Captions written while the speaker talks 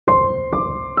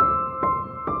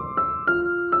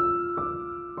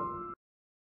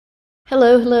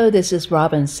Hello, this is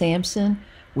Robin Sampson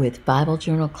with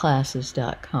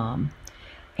BibleJournalClasses.com,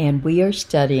 and we are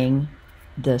studying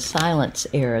the Silence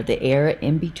Era, the era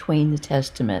in between the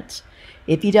Testaments.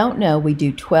 If you don't know, we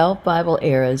do 12 Bible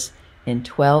eras in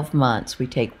 12 months. We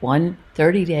take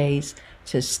 30 days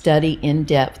to study in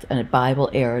depth a Bible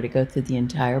era, to go through the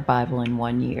entire Bible in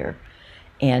 1 year.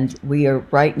 And we are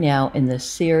right now in the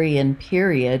Syrian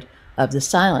period of the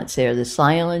Silence Era. The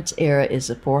Silence Era is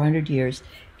the 400 years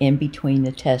in between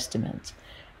the Testaments.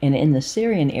 And in the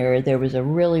Syrian era, there was a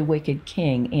really wicked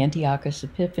king, Antiochus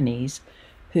Epiphanes,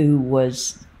 who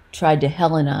tried to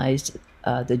Hellenize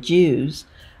the Jews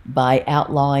by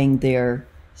outlawing their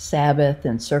Sabbath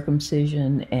and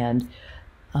circumcision and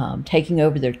taking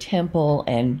over their temple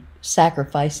and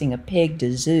sacrificing a pig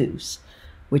to Zeus,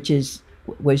 which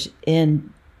was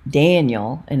in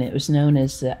Daniel, and it was known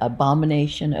as the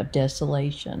abomination of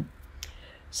desolation.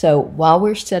 So while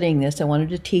we're studying this, I wanted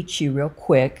to teach you real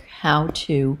quick how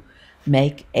to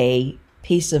make a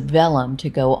piece of vellum to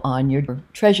go on your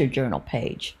treasure journal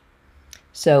page.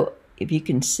 So if you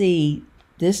can see,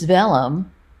 this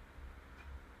vellum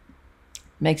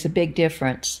makes a big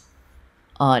difference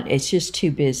it's just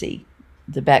too busy.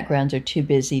 The backgrounds are too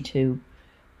busy to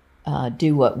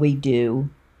do what we do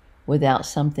without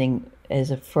something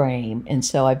as a frame. And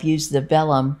so I've used the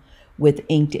vellum with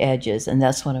inked edges, and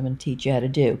that's what I'm going to teach you how to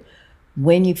do.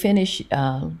 When you finish, it's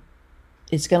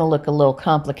going to look a little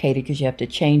complicated because you have to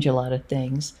change a lot of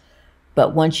things.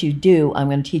 But once you do, I'm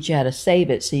going to teach you how to save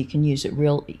it so you can use it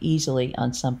real easily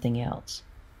on something else.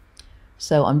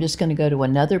 So I'm just going to go to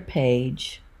another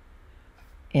page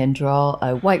and draw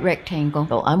a white rectangle.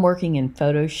 So I'm working in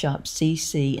Photoshop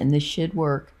CC, and this should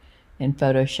work in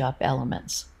Photoshop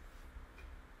Elements.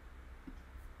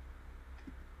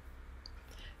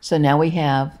 So now we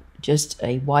have just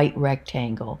a white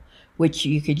rectangle, which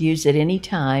you could use at any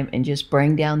time and just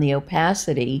bring down the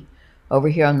opacity over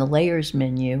here on the Layers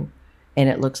menu, and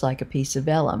it looks like a piece of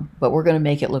vellum. But we're going to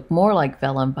make it look more like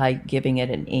vellum by giving it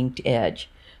an inked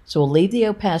edge. So we'll leave the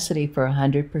opacity for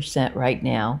 100% right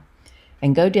now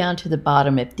and go down to the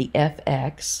bottom at the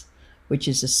FX, which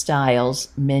is the Styles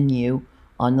menu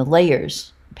on the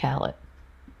Layers palette,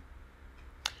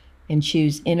 and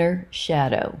choose Inner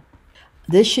Shadow.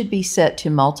 This should be set to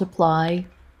multiply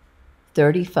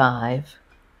 35,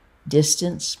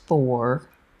 distance 4,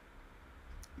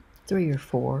 3 or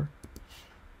 4.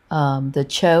 The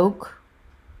choke,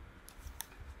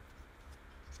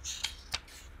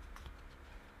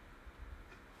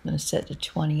 I'm going to set to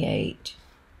 28.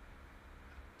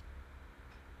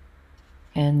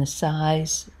 And the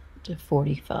size to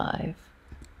 45.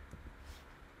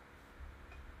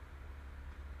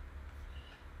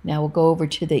 Now we'll go over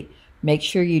to make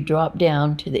sure you drop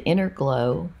down to the inner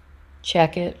glow,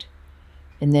 check it,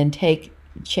 and then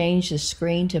change the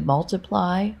screen to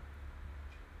multiply,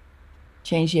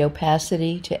 change the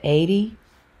opacity to 80,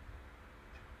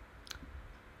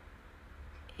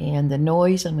 and the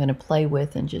noise I'm going to play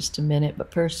with in just a minute,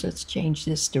 but first let's change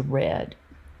this to red.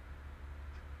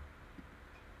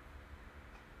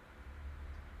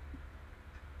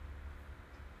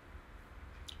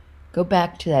 Go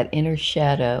back to that inner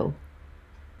shadow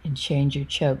and change your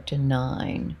choke to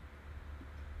 9.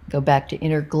 Go back to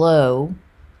inner glow.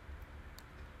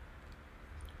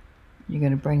 You're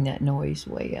going to bring that noise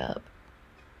way up.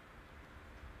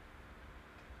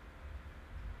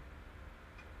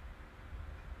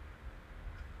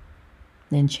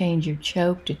 Then change your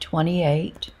choke to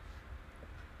 28.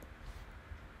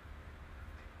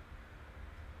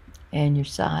 And your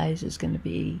size is going to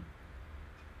be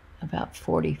about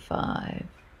 45.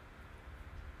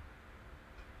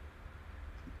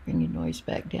 Bring your noise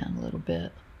back down a little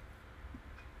bit.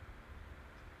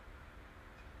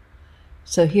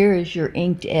 So here is your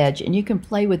inked edge, and you can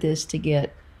play with this to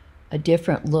get a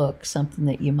different look, something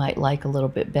that you might like a little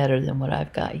bit better than what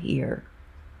I've got here.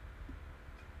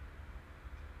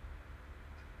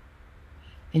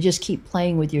 And just keep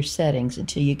playing with your settings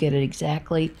until you get it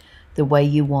exactly the way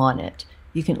you want it.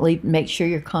 You can make sure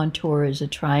your contour is a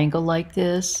triangle like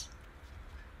this,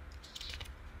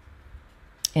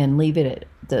 and leave it at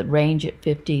the range at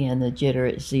 50 and the jitter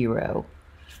at 0.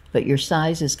 But your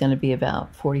size is going to be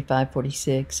about 45,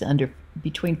 46,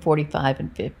 between 45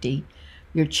 and 50.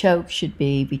 Your choke should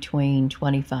be between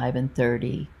 25 and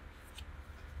 30.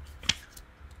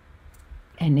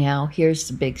 And now here's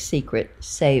the big secret.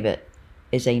 Save it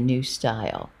as a new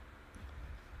style.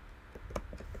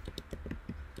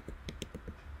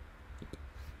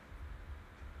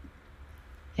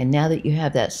 And now that you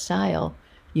have that style,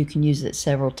 you can use it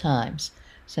several times.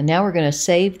 So now we're going to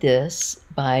save this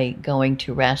by going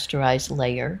to Rasterize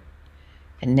Layer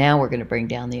And now we're going to bring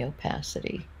down the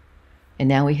opacity. And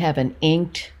now we have an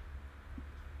inked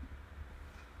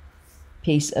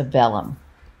piece of vellum.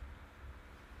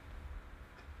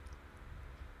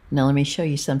 Now let me show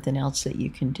you something else that you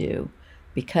can do.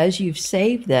 Because you've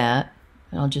saved that,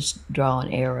 I'll just draw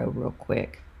an arrow real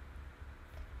quick.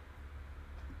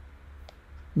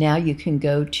 Now you can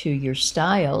go to your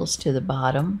styles to the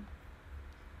bottom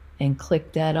and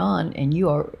click that on, and you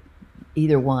are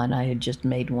either one. I had just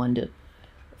made one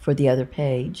for the other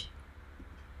page.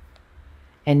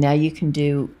 And now you can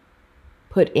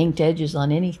put inked edges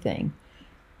on anything.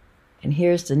 And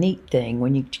here's the neat thing.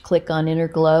 When you click on Inner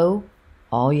Glow,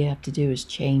 all you have to do is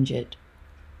change it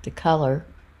to color.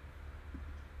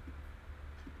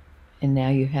 And now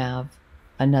you have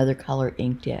another color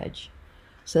inked edge.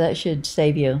 So that should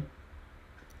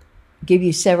give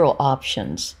you several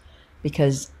options,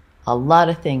 because a lot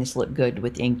of things look good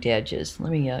with inked edges.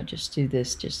 Let me just do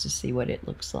this just to see what it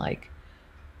looks like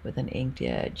with an inked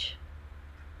edge.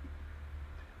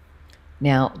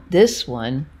 Now this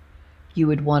one, you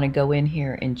would want to go in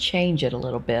here and change it a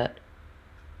little bit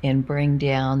and bring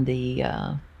down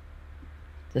the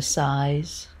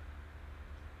size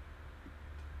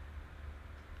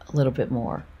a little bit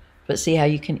more. But see how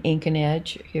you can ink an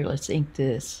edge? Here, let's ink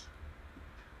this.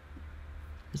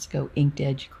 Let's go inked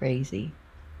edge crazy.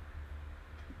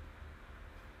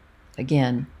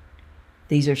 Again,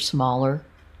 these are smaller,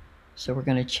 so we're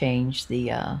going to change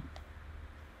the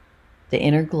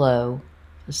Inner Glow,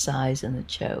 the size, and the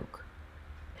choke.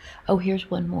 Oh, here's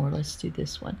one more. Let's do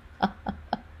this one.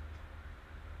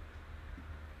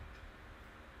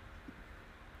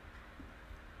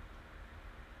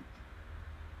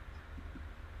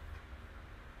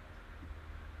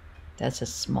 That's a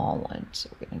small one, so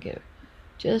we're going to give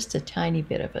just a tiny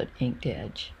bit of an inked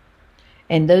edge.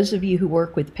 And those of you who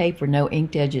work with paper know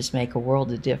inked edges make a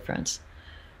world of difference.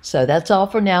 So that's all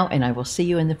for now, and I will see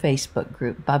you in the Facebook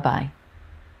group. Bye-bye.